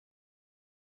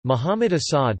Muhammad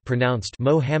Asad, pronounced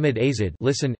Mohammed Azad,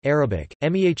 listen Arabic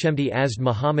Mehmd Azd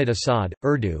Muhammad Asad,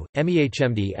 Urdu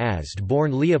Mehmd Azd,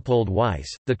 born Leopold Weiss,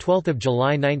 the 12th of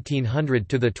July 1900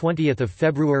 to the 20th of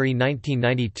February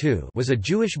 1992, was a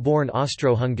Jewish-born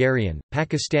Austro-Hungarian,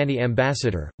 Pakistani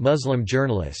ambassador, Muslim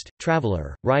journalist,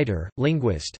 traveler, writer,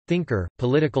 linguist, thinker,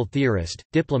 political theorist,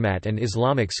 diplomat and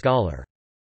Islamic scholar.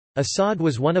 Asad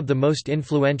was one of the most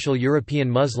influential European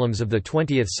Muslims of the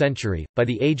 20th century. By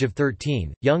the age of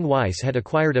 13, young Weiss had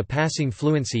acquired a passing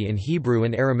fluency in Hebrew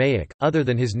and Aramaic, other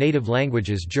than his native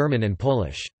languages German and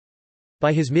Polish.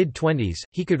 By his mid-20s,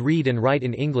 he could read and write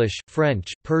in English,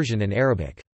 French, Persian and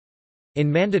Arabic.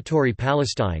 In Mandatory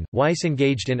Palestine, Weiss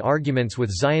engaged in arguments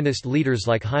with Zionist leaders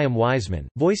like Chaim Weizmann,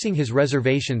 voicing his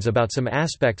reservations about some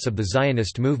aspects of the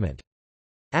Zionist movement.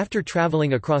 After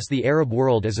traveling across the Arab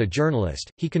world as a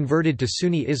journalist, he converted to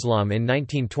Sunni Islam in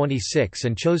 1926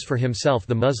 and chose for himself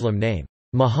the Muslim name,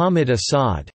 Muhammad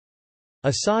Asad.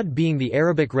 Asad being the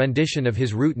Arabic rendition of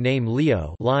his root name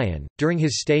Leo, lion. During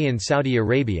his stay in Saudi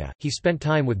Arabia, he spent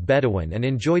time with Bedouin and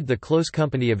enjoyed the close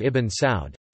company of Ibn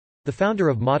Saud, the founder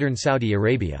of modern Saudi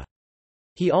Arabia.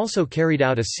 He also carried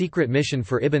out a secret mission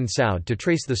for Ibn Saud to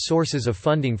trace the sources of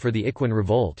funding for the Ikhwan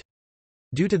revolt.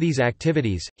 Due to these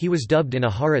activities, he was dubbed in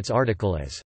a Haaretz article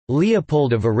as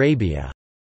Leopold of Arabia,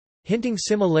 hinting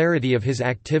similarity of his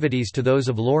activities to those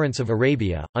of Lawrence of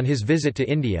Arabia. On his visit to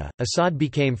India, Asad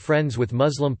became friends with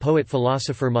Muslim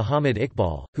poet-philosopher Muhammad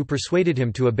Iqbal, who persuaded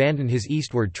him to abandon his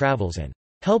eastward travels and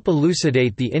help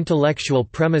elucidate the intellectual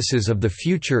premises of the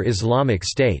future Islamic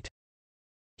State.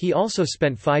 He also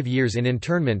spent 5 years in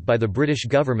internment by the British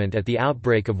government at the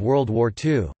outbreak of World War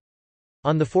II.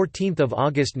 On 14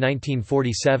 August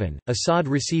 1947, Asad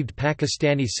received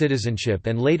Pakistani citizenship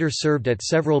and later served at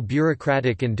several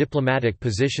bureaucratic and diplomatic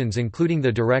positions including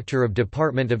the Director of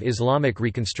Department of Islamic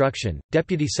Reconstruction,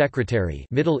 Deputy Secretary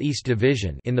Middle East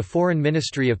Division in the Foreign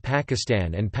Ministry of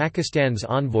Pakistan and Pakistan's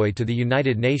envoy to the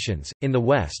United Nations. In the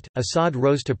West, Asad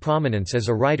rose to prominence as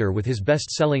a writer with his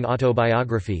best-selling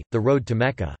autobiography, The Road to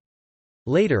Mecca.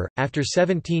 Later, after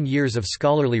 17 years of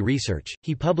scholarly research,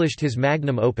 he published his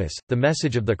magnum opus, The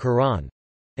Message of the Quran,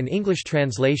 an English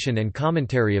translation and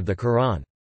commentary of the Quran.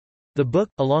 The book,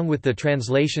 along with the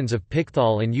translations of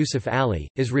Pickthall and Yusuf Ali,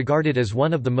 is regarded as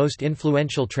one of the most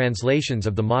influential translations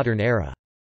of the modern era.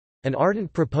 An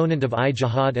ardent proponent of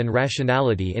ijtihad and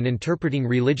rationality in interpreting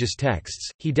religious texts,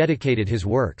 he dedicated his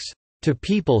works to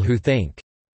people who think.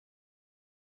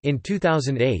 In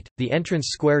 2008, the entrance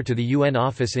square to the UN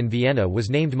office in Vienna was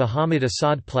named Muhammad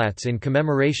Asad Platz in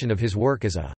commemoration of his work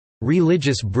as a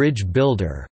religious bridge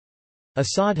builder.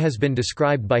 Asad has been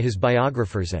described by his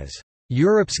biographers as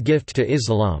Europe's gift to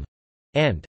Islam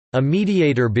and a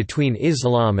mediator between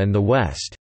Islam and the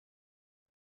West.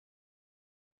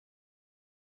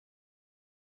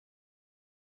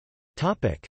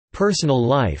 Personal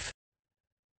life.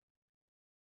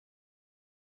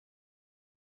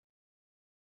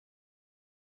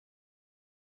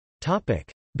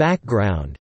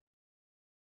 Background.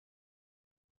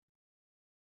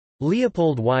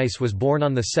 Leopold Weiss was born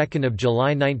on 2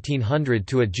 July 1900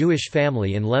 to a Jewish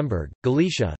family in Lemberg,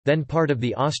 Galicia, then part of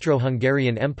the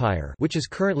Austro-Hungarian Empire, which is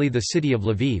currently the city of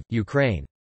Lviv, Ukraine.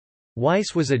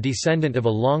 Weiss was a descendant of a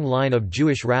long line of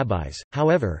Jewish rabbis,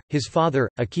 however, his father,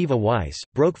 Akiva Weiss,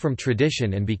 broke from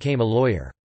tradition and became a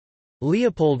lawyer.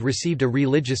 Leopold received a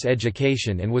religious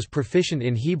education and was proficient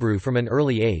in Hebrew from an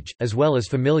early age, as well as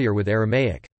familiar with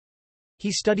Aramaic.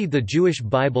 He studied the Jewish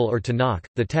Bible or Tanakh,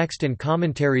 the text and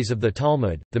commentaries of the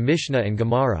Talmud, the Mishnah and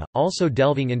Gemara, also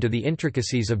delving into the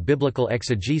intricacies of biblical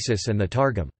exegesis and the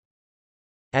Targum.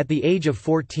 At the age of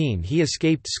 14 he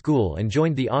escaped school and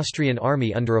joined the Austrian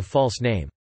army under a false name.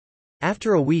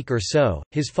 After a week or so,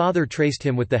 his father traced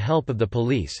him with the help of the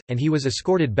police, and he was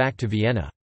escorted back to Vienna.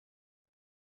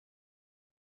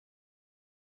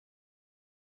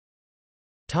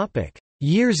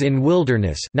 Years in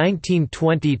wilderness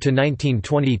 1920 to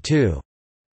 1922.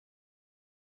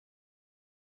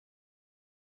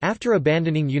 After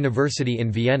abandoning university in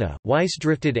Vienna, Weiss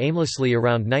drifted aimlessly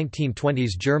around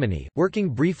 1920s Germany,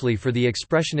 working briefly for the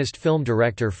expressionist film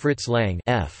director Fritz Lang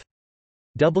F.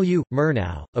 W.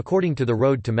 Murnau, according to The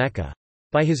Road to Mecca.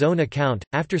 By his own account,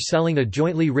 after selling a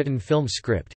jointly written film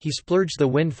script, he splurged the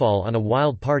windfall on a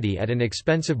wild party at an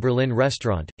expensive Berlin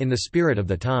restaurant, in the spirit of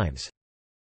the times.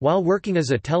 While working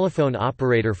as a telephone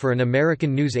operator for an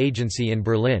American news agency in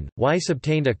Berlin, Weiss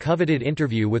obtained a coveted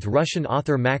interview with Russian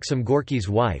author Maxim Gorky's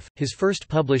wife, his first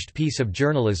published piece of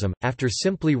journalism, after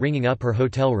simply ringing up her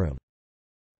hotel room.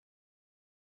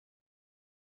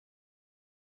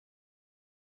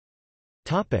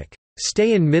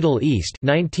 Stay in Middle East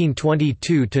 1922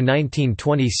 to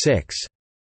 1926.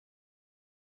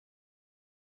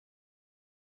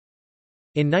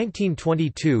 In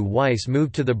 1922 Weiss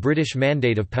moved to the British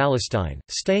Mandate of Palestine,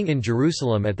 staying in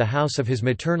Jerusalem at the house of his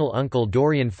maternal uncle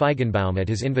Dorian Feigenbaum at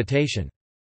his invitation.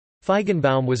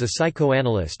 Feigenbaum was a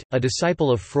psychoanalyst, a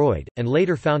disciple of Freud, and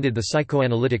later founded the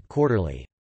Psychoanalytic Quarterly.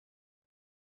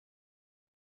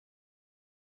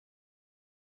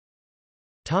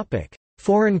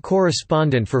 Foreign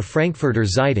correspondent for Frankfurter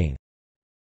Zeitung.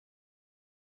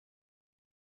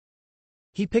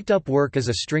 He picked up work as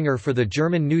a stringer for the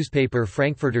German newspaper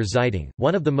Frankfurter Zeitung,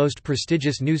 one of the most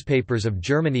prestigious newspapers of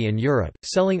Germany and Europe,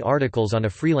 selling articles on a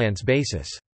freelance basis.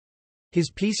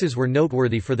 His pieces were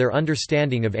noteworthy for their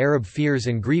understanding of Arab fears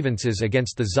and grievances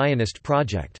against the Zionist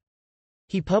project.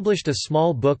 He published a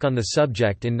small book on the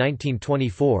subject in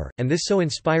 1924, and this so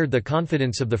inspired the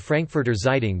confidence of the Frankfurter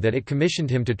Zeitung that it commissioned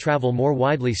him to travel more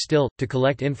widely still, to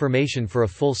collect information for a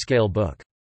full-scale book.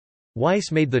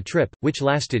 Weiss made the trip, which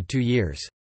lasted 2 years.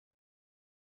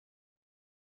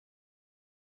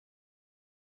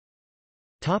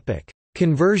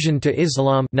 Conversion to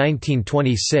Islam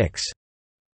 1926.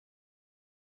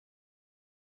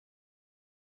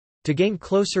 To gain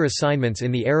closer assignments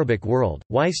in the Arabic world,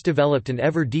 Weiss developed an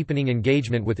ever-deepening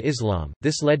engagement with Islam.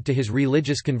 This led to his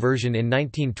religious conversion in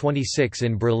 1926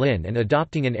 in Berlin and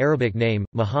adopting an Arabic name,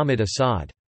 Muhammad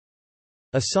Asad.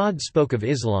 Asad spoke of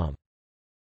Islam.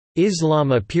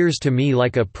 Islam appears to me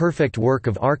like a perfect work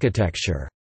of architecture.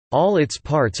 All its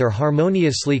parts are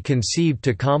harmoniously conceived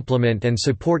to complement and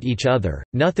support each other,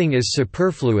 nothing is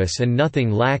superfluous and nothing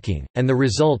lacking, and the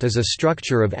result is a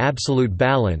structure of absolute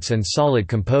balance and solid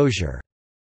composure.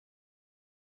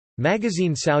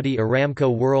 Magazine Saudi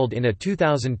Aramco World in a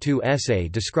 2002 essay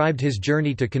described his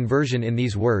journey to conversion in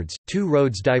these words: two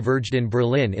roads diverged in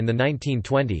Berlin in the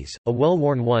 1920s, a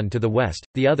well-worn one to the west,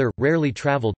 the other, rarely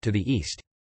traveled, to the east.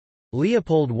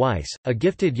 Leopold Weiss, a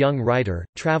gifted young writer,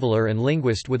 traveler and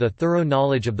linguist with a thorough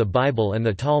knowledge of the Bible and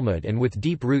the Talmud and with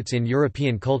deep roots in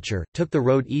European culture, took the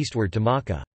road eastward to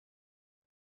Makkah.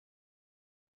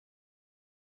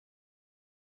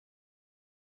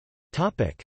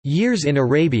 Years in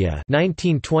Arabia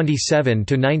 1927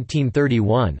 to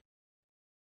 1931.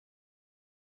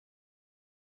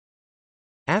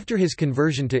 After his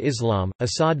conversion to Islam,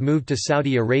 Asad moved to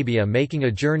Saudi Arabia, making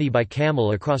a journey by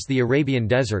camel across the Arabian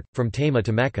desert, from Tayma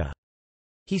to Mecca.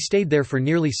 He stayed there for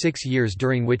nearly 6 years,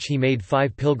 during which he made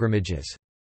 5 pilgrimages.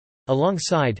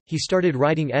 Alongside, he started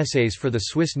writing essays for the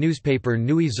Swiss newspaper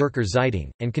Neue Zürcher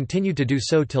Zeitung, and continued to do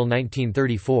so till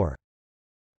 1934.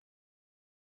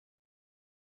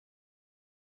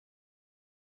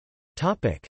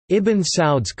 Ibn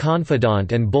Saud's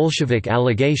confidant and Bolshevik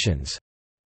allegations.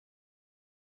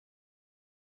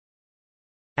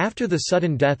 After the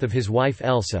sudden death of his wife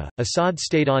Elsa, Asad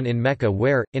stayed on in Mecca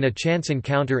where, in a chance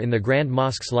encounter in the Grand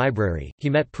Mosque's library, he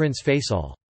met Prince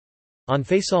Faisal. On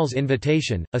Faisal's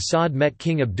invitation, Asad met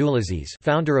King Abdulaziz,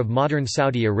 founder of modern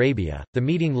Saudi Arabia. The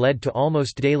meeting led to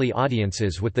almost daily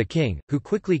audiences with the king, who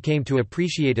quickly came to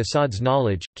appreciate Asad's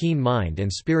knowledge, keen mind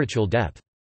and spiritual depth.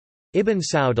 Ibn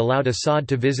Saud allowed Asad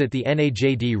to visit the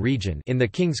Najd region in the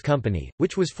king's company,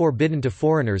 which was forbidden to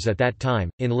foreigners at that time.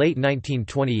 In late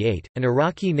 1928, an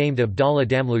Iraqi named Abdallah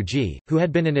Damluji, who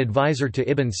had been an advisor to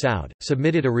Ibn Saud,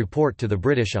 submitted a report to the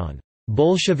British on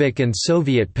Bolshevik and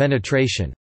Soviet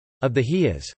penetration of the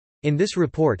Hijaz. In this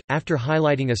report, after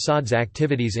highlighting Asad's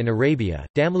activities in Arabia,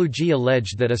 Damluji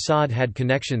alleged that Asad had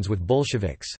connections with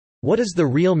Bolsheviks. What is the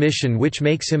real mission which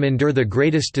makes him endure the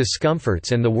greatest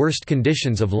discomforts and the worst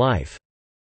conditions of life?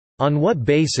 On what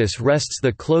basis rests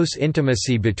the close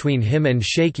intimacy between him and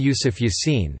Sheikh Yusuf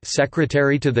Yassin,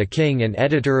 secretary to the king and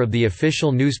editor of the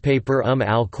official newspaper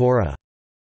al-Qura?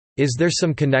 Is there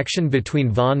some connection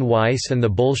between von Weiss and the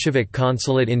Bolshevik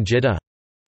consulate in Jeddah?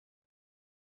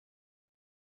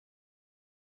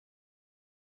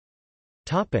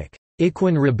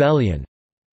 Ikhwan Rebellion.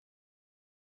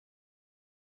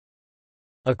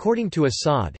 According to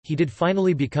Asad, he did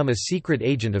finally become a secret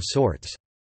agent of sorts.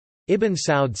 Ibn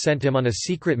Saud sent him on a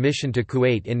secret mission to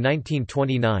Kuwait in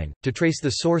 1929, to trace the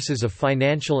sources of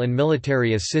financial and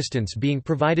military assistance being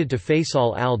provided to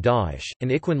Faisal al-Daesh, an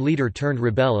Ikhwan leader turned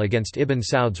rebel against Ibn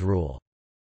Saud's rule.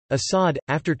 Asad,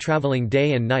 after traveling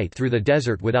day and night through the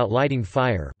desert without lighting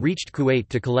fire, reached Kuwait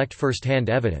to collect first-hand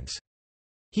evidence.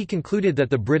 He concluded that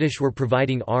the British were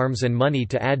providing arms and money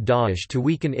to ad-Daesh to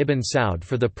weaken Ibn Saud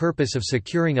for the purpose of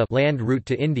securing a land route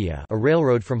to India, a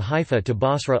railroad from Haifa to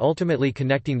Basra ultimately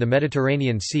connecting the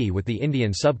Mediterranean Sea with the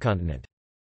Indian subcontinent.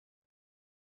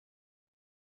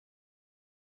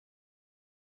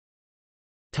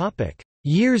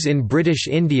 Years in British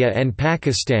India and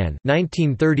Pakistan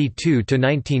 1932 to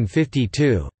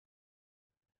 1952.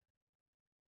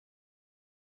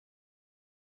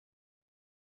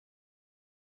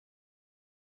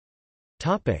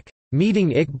 Topic: Meeting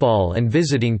Iqbal and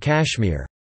visiting Kashmir.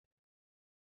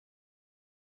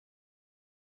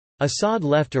 Asad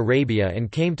left Arabia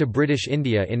and came to British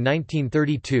India in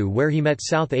 1932, where he met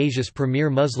South Asia's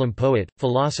premier Muslim poet,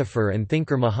 philosopher and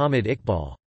thinker Muhammad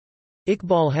Iqbal.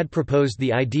 Iqbal had proposed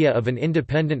the idea of an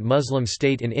independent Muslim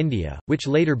state in India, which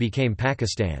later became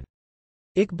Pakistan.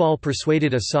 Iqbal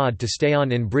persuaded Asad to stay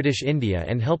on in British India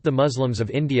and help the Muslims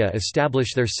of India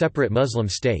establish their separate Muslim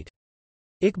state.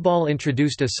 Iqbal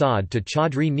introduced Asad to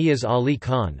Chaudhry Niaz Ali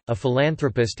Khan, a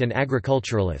philanthropist and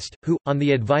agriculturalist, who, on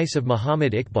the advice of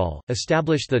Muhammad Iqbal,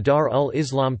 established the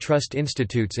Dar-ul-Islam Trust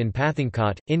Institutes in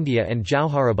Pathankot, India and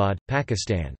Jauharabad,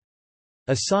 Pakistan.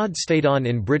 Asad stayed on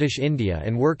in British India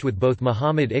and worked with both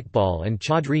Muhammad Iqbal and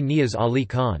Chaudhry Niaz Ali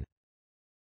Khan.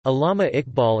 Allama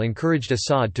Iqbal encouraged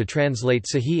Asad to translate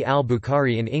Sahih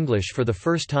al-Bukhari in English for the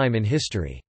first time in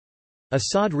history.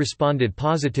 Asad responded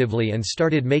positively and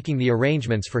started making the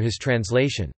arrangements for his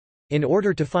translation. In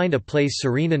order to find a place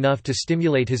serene enough to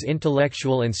stimulate his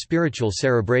intellectual and spiritual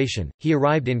cerebration, he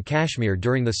arrived in Kashmir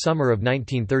during the summer of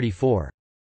 1934.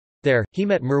 There, he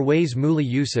met Mirwais Muli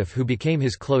Yusuf, who became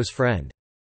his close friend.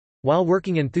 While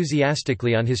working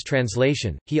enthusiastically on his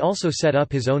translation, he also set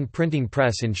up his own printing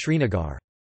press in Srinagar.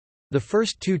 The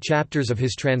first 2 chapters of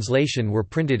his translation were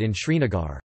printed in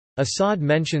Srinagar. Asad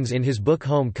mentions in his book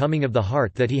Home Coming of the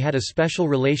Heart that he had a special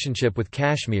relationship with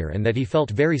Kashmir and that he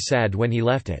felt very sad when he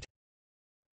left it.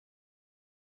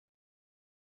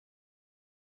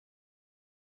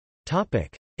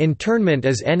 Internment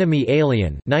as enemy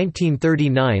alien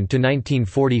 1939 to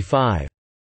 1945.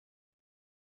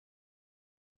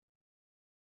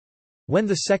 When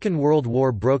the Second World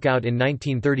War broke out in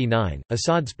 1939,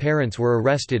 Asad's parents were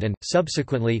arrested and,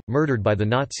 subsequently, murdered by the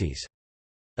Nazis.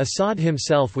 Asad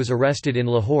himself was arrested in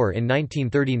Lahore in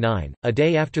 1939, a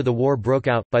day after the war broke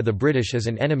out, by the British as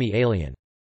an enemy alien.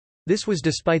 This was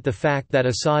despite the fact that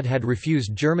Asad had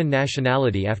refused German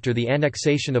nationality after the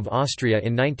annexation of Austria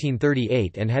in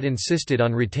 1938 and had insisted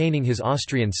on retaining his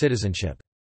Austrian citizenship.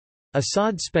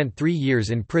 Asad spent 3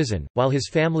 years in prison, while his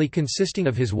family, consisting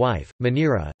of his wife,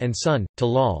 Munira, and son,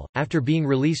 Talal, after being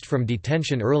released from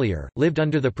detention earlier, lived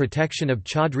under the protection of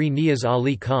Chaudhry Niaz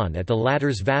Ali Khan at the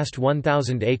latter's vast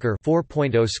 1,000-acre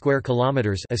 (4.0 square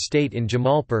kilometers) estate in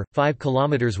Jamalpur, 5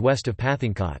 kilometers west of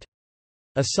Pathankot.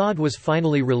 Asad was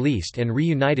finally released and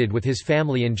reunited with his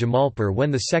family in Jamalpur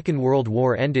when the Second World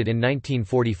War ended in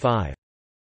 1945.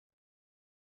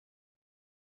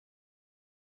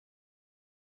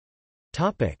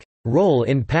 Role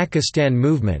in Pakistan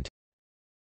movement.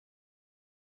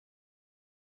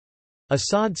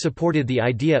 Asad supported the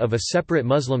idea of a separate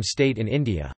Muslim state in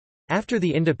India. After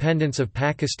the independence of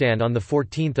Pakistan on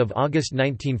 14 August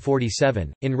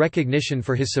 1947, in recognition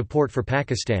for his support for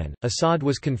Pakistan, Asad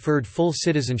was conferred full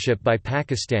citizenship by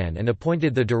Pakistan and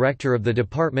appointed the director of the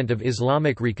Department of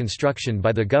Islamic Reconstruction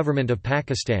by the Government of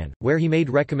Pakistan, where he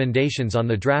made recommendations on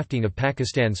the drafting of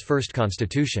Pakistan's first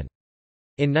constitution.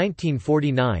 In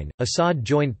 1949, Asad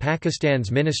joined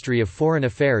Pakistan's Ministry of Foreign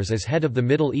Affairs as head of the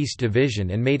Middle East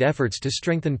Division and made efforts to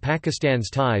strengthen Pakistan's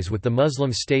ties with the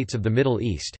Muslim states of the Middle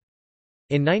East.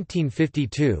 In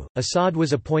 1952, Asad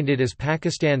was appointed as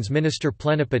Pakistan's Minister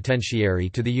Plenipotentiary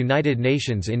to the United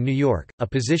Nations in New York, a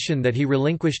position that he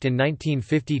relinquished in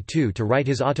 1952 to write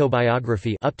his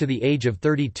autobiography Up to the Age of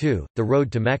 32, The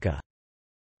Road to Mecca.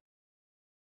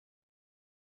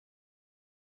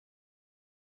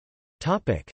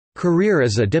 Career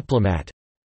as a diplomat.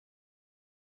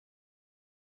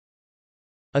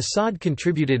 Asad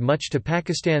contributed much to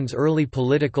Pakistan's early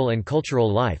political and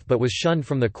cultural life but was shunned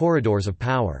from the corridors of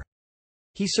power.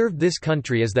 He served this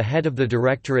country as the head of the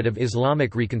Directorate of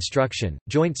Islamic Reconstruction,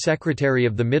 Joint Secretary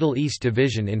of the Middle East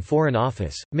Division in Foreign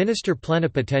Office, Minister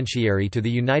Plenipotentiary to the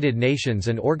United Nations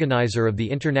and organizer of the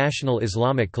International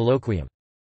Islamic Colloquium.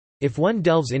 If one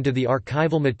delves into the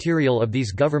archival material of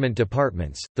these government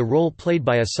departments, the role played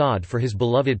by Asad for his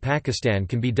beloved Pakistan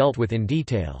can be dealt with in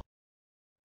detail.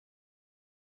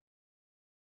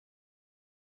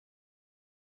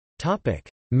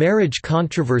 Marriage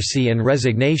controversy and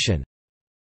resignation.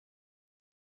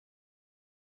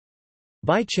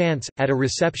 By chance, at a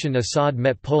reception Asad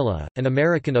met Pola, an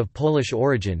American of Polish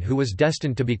origin who was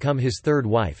destined to become his third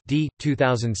wife d.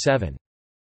 2007.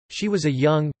 She was a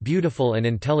young, beautiful and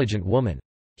intelligent woman.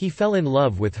 He fell in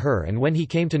love with her, and when he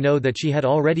came to know that she had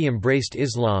already embraced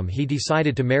Islam, he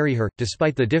decided to marry her,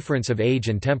 despite the difference of age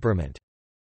and temperament.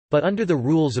 But under the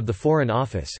rules of the Foreign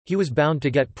Office, he was bound to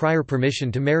get prior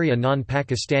permission to marry a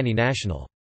non-Pakistani national.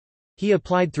 He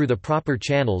applied through the proper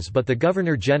channels but the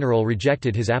Governor-General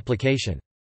rejected his application.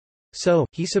 So,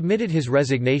 he submitted his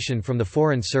resignation from the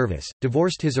Foreign Service,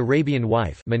 divorced his Arabian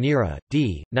wife Munira,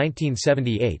 d.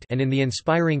 1978, and in the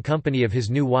inspiring company of his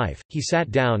new wife, he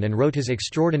sat down and wrote his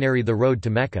extraordinary The Road to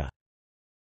Mecca.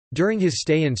 During his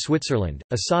stay in Switzerland,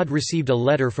 Asad received a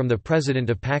letter from the President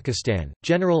of Pakistan,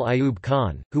 General Ayub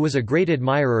Khan, who was a great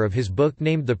admirer of his book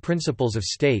named The Principles of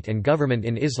State and Government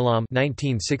in Islam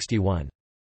 1961.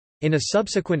 In a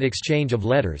subsequent exchange of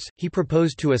letters, he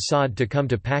proposed to Asad to come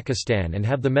to Pakistan and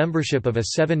have the membership of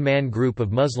a 7-man group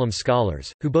of Muslim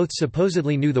scholars, who both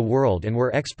supposedly knew the world and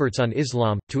were experts on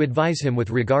Islam, to advise him with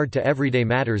regard to everyday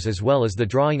matters as well as the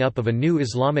drawing up of a new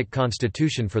Islamic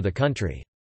constitution for the country.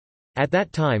 At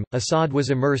that time, Asad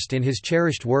was immersed in his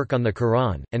cherished work on the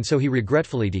Quran, and so he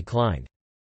regretfully declined.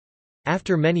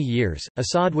 After many years,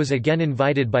 Asad was again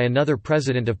invited by another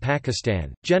president of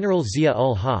Pakistan, General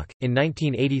Zia-ul-Haq, in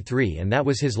 1983, and that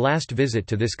was his last visit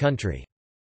to this country.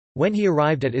 When he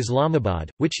arrived at Islamabad,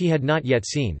 which he had not yet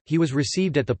seen, he was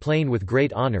received at the plane with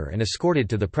great honor and escorted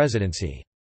to the presidency.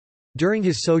 During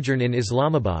his sojourn in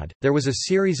Islamabad, there was a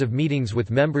series of meetings with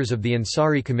members of the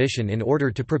Ansari Commission in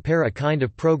order to prepare a kind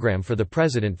of program for the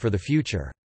president for the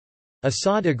future.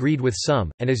 Asad agreed with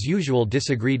some, and as usual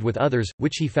disagreed with others,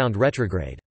 which he found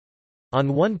retrograde.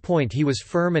 On one point he was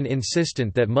firm and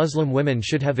insistent that Muslim women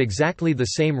should have exactly the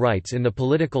same rights in the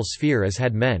political sphere as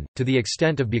had men, to the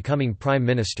extent of becoming prime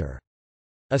minister.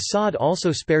 Asad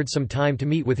also spared some time to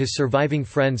meet with his surviving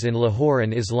friends in Lahore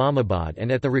and Islamabad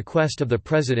and at the request of the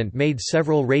president made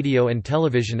several radio and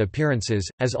television appearances,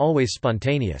 as always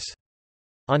spontaneous.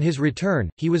 On his return,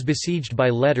 he was besieged by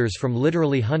letters from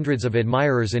literally hundreds of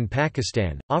admirers in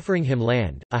Pakistan, offering him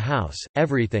land, a house,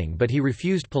 everything, but he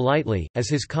refused politely, as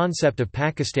his concept of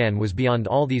Pakistan was beyond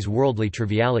all these worldly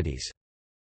trivialities.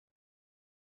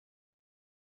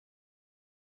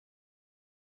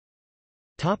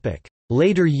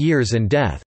 Later years and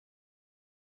death.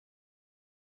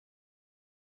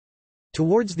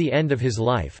 Towards the end of his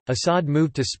life, Asad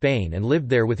moved to Spain and lived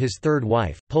there with his third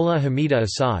wife, Pola Hamida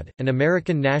Asad, an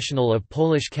American national of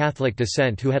Polish Catholic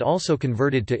descent who had also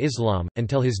converted to Islam,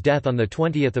 until his death on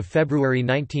 20 February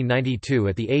 1992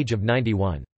 at the age of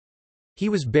 91. He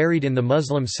was buried in the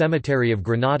Muslim cemetery of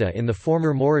Granada in the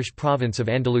former Moorish province of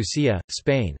Andalusia,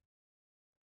 Spain.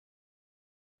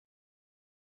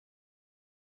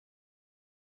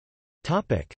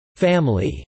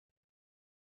 Family.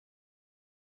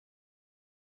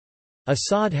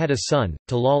 Asad had a son,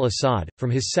 Talal Asad,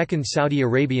 from his second Saudi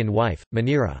Arabian wife,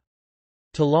 Munira.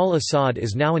 Talal Asad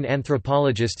is now an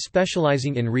anthropologist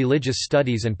specializing in religious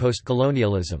studies and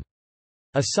postcolonialism.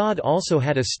 Asad also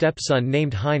had a stepson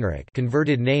named Heinrich,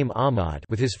 converted name Ahmad,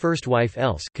 with his first wife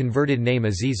Else, converted name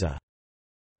Aziza.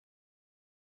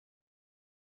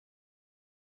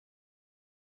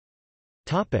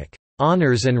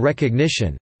 Honors and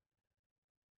recognition.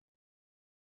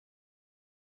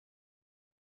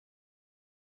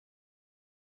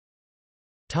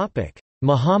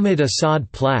 Muhammad Asad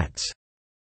Platz.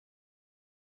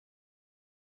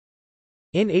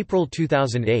 In April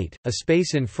 2008, a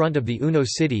space in front of the Uno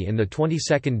city in the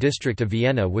 22nd district of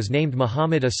Vienna was named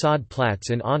Muhammad Asad Platz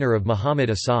in honor of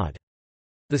Muhammad Asad.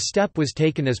 The step was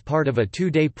taken as part of a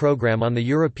 2-day program on the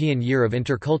European Year of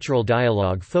Intercultural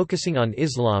Dialogue focusing on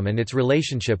Islam and its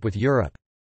relationship with Europe.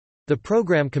 The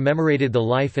program commemorated the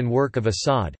life and work of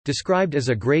Asad, described as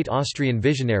a great Austrian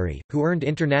visionary, who earned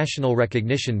international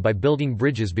recognition by building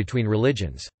bridges between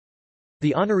religions.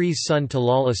 The honoree's son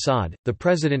Talal Asad, the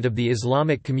president of the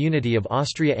Islamic Community of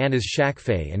Austria Anas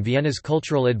Shakfeh and Vienna's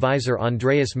cultural advisor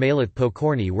Andreas Maleth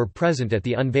Pokorny were present at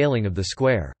the unveiling of the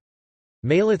square.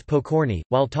 Maleth Pokorny,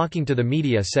 while talking to the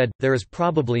media said, "There is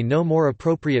probably no more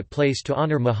appropriate place to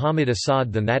honor Muhammad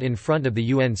Asad than that in front of the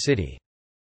UN city.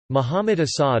 Muhammad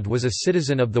Asad was a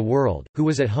citizen of the world, who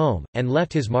was at home, and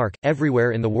left his mark,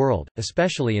 everywhere in the world,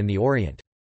 especially in the Orient."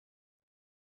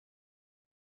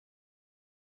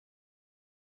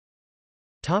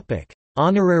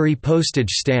 Honorary postage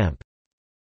stamp.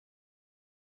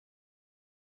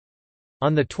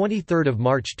 On 23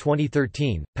 March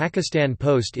 2013, Pakistan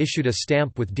Post issued a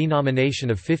stamp with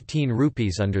denomination of 15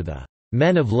 rupees under the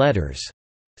Men of Letters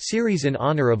series in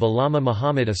honor of Allama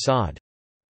Muhammad Asad.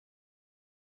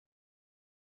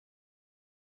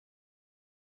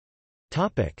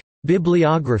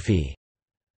 Bibliography.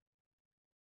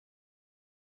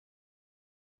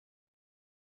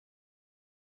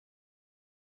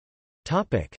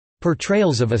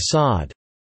 Portrayals of Asad.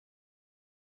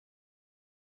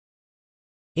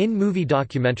 In movie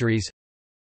documentaries,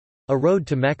 A Road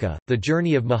to Mecca, The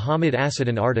Journey of Muhammad Asad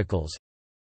and Articles.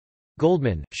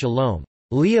 Goldman, Shalom.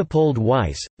 Leopold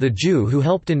Weiss, the Jew who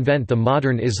helped invent the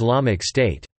modern Islamic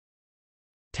State.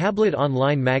 Tablet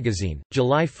Online Magazine,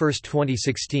 July 1,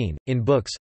 2016, in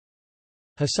books.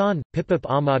 Hassan, Pipip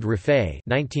Ahmad Rafai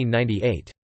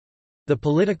 1998. The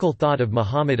Political Thought of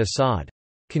Muhammad Asad.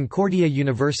 Concordia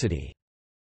University.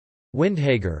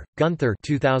 Windhager, Gunther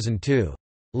 2002.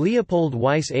 Leopold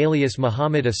Weiss alias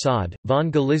Muhammad Asad,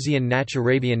 von Galizien nach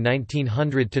Arabian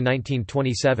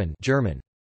 1900–1927 German.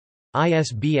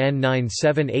 ISBN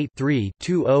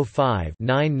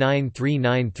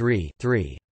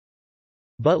 978-3-205-99393-3.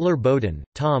 Butler Bowden,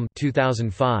 Tom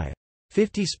 2005.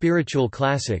 50 Spiritual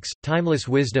Classics, Timeless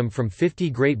Wisdom from 50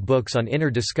 Great Books on Inner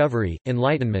Discovery,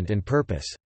 Enlightenment and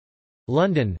Purpose.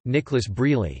 London, Nicholas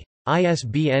Brealey.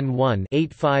 ISBN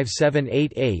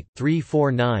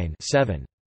 1-85788-349-7.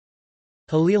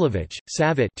 Halilovich,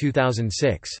 Savit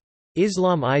 2006.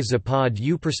 Islam I Zapad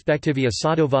u Perspektivia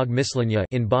Sadovog Mislenia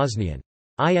in Bosnian.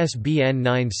 ISBN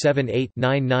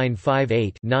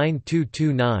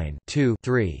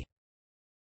 978-9958-9229-2-3.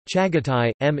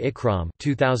 Chagatai, M. Ikram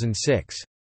 2006.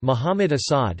 Muhammad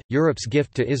Asad, Europe's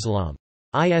Gift to Islam.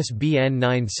 ISBN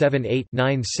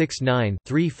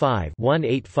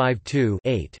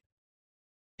 978-969-35-1852-8.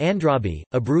 Andrabi,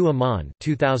 Abru Aman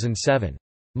 2007.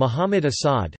 Muhammad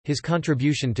Asad, His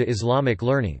Contribution to Islamic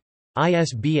Learning.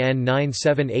 ISBN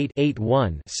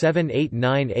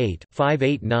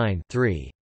 978-81-7898-589-3.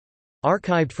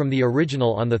 Archived from the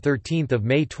original on 13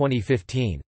 May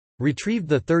 2015. Retrieved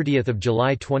 30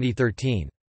 July 2013.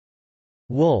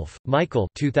 Wolf, Michael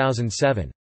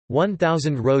 2007.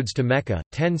 1000 Roads to Mecca,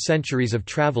 10 Centuries of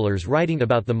Travelers Writing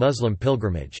About the Muslim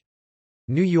Pilgrimage.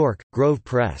 New York, Grove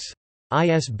Press.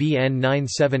 ISBN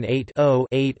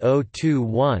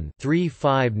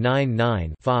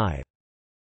 978-0-8021-3599-5.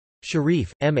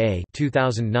 Sharif, M. A.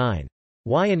 2009.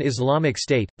 Why an Islamic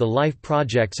State? The Life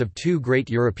Projects of Two Great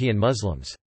European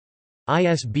Muslims.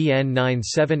 ISBN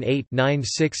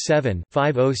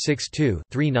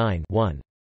 978-967-5062-39-1.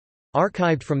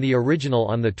 Archived from the original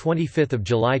on 25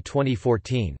 July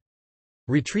 2014.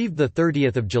 Retrieved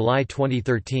 30 July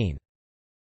 2013.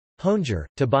 Honger,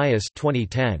 Tobias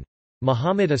 2010.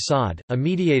 Muhammad Asad, A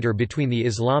Mediator Between the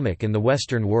Islamic and the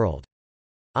Western World.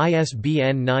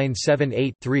 ISBN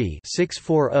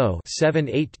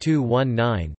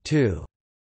 978-3-640-78219-2.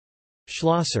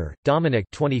 Schlosser, Dominic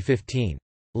 2015.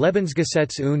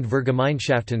 Lebensgesetz und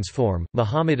Vergemeinschaftsform,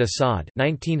 Muhammad Asad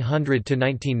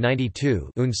 1900–1992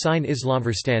 und sein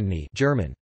Islamverständnis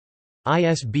German.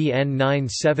 ISBN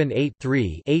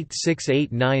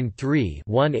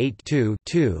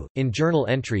 978-3-86893-182-2. In journal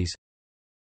entries.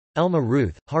 Elma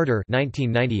Ruth, Harder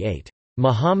 1998.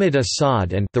 Muhammad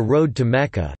Asad and The Road to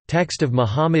Mecca, text of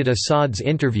Muhammad Asad's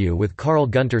interview with Carl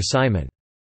Gunter Simon.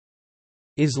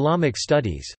 Islamic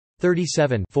Studies.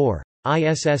 37 4.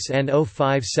 ISSN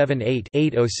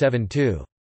 0578-8072.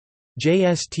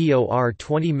 JSTOR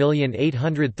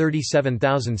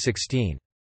 20837016.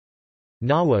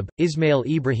 Nawab, Ismail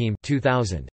Ibrahim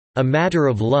 2000. A Matter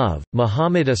of Love,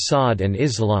 Muhammad Asad and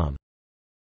Islam.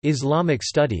 Islamic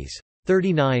Studies.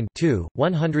 39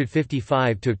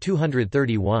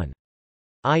 155–231.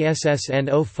 ISSN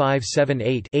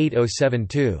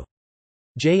 0578-8072.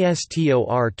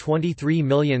 JSTOR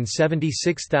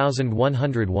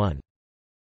 23076101.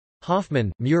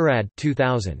 Hoffman, Murad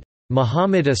 2000.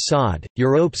 Muhammad Asad,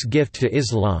 Europe's Gift to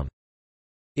Islam.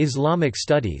 Islamic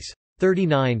Studies.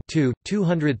 39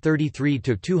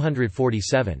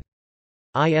 233–247.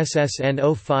 ISSN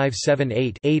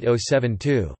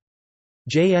 0578-8072.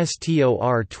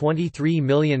 JSTOR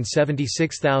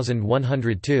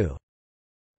 23076102.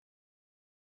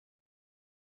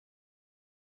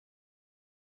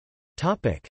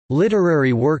 Topic: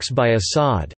 Literary works by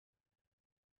Asad.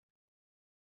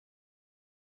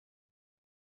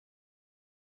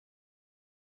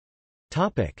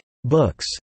 Topic: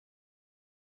 Books.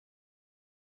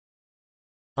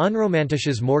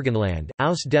 Unromantisches Morgenland,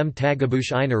 aus dem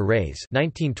Tagebuch einer Reise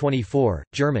 1924,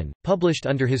 German, published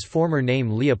under his former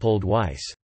name Leopold Weiss.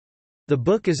 The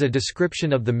book is a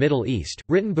description of the Middle East,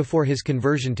 written before his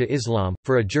conversion to Islam,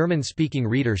 for a German-speaking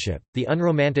readership. The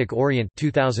Unromantic Orient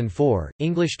 2004,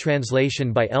 English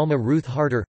translation by Elma Ruth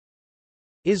Harder.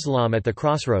 Islam at the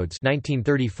Crossroads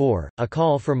 1934, a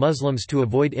call for Muslims to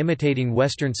avoid imitating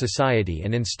Western society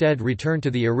and instead return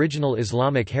to the original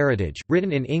Islamic heritage,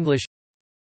 written in English.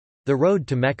 The Road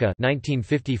to Mecca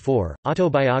 1954,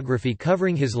 autobiography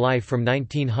covering his life from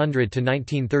 1900 to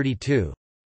 1932.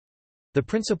 The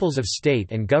Principles of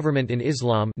State and Government in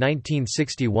Islam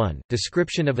 1961,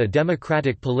 description of a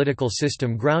democratic political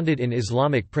system grounded in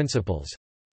Islamic principles.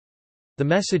 The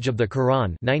Message of the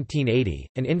Quran 1980,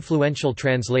 an influential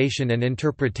translation and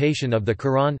interpretation of the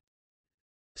Quran.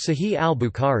 Sahih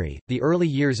al-Bukhari, The Early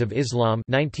Years of Islam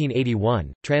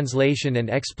 1981, translation and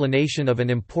explanation of an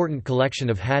important collection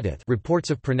of hadith, reports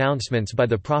of pronouncements by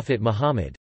the Prophet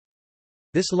Muhammad.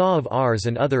 This Law of Ours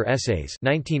and Other Essays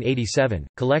 1987,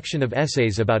 collection of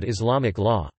essays about Islamic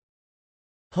law.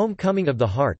 Homecoming of the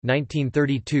Heart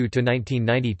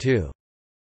 1932–1992.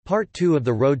 Part 2 of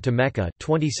The Road to Mecca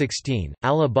 2016,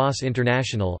 Al-Abbas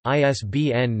International,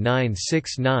 ISBN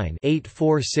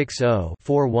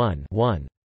 969-8460-41-1.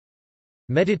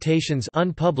 Meditations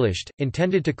unpublished,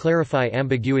 intended to clarify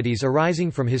ambiguities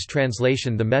arising from his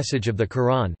translation The Message of the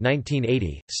Quran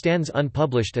 1980, stands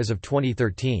unpublished as of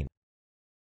 2013.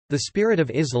 The Spirit of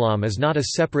Islam is not a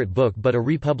separate book but a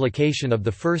republication of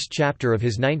the first chapter of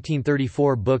his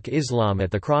 1934 book Islam at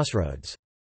the Crossroads.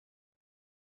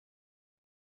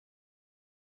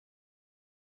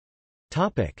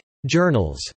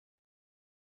 Journals.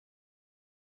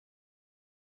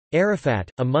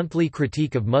 Arafat, A Monthly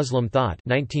Critique of Muslim Thought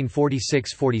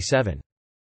 1946–47.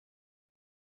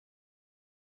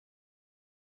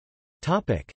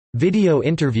 Video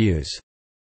interviews.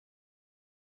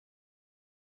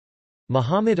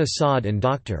 Muhammad Asad and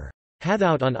Dr.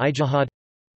 Hathout on Ijtihad.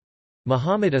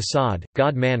 Muhammad Asad,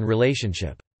 God-man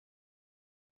relationship.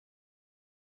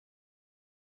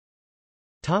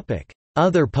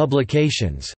 Other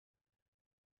publications.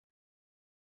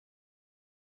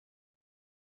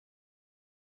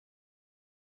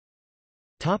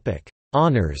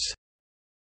 Honors.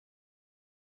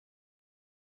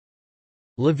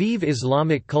 Lviv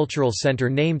Islamic Cultural Center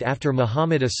named after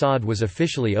Muhammad Asad was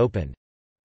officially opened.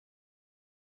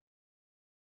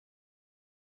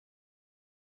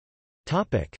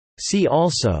 See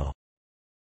also: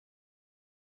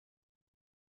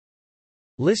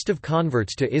 List of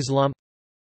converts to Islam,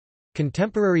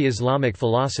 Contemporary Islamic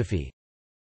philosophy,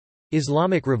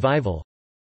 Islamic revival,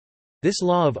 This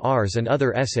Law of Ours and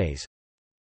Other Essays,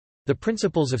 The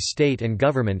Principles of State and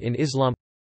Government in Islam,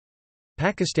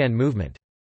 Pakistan Movement.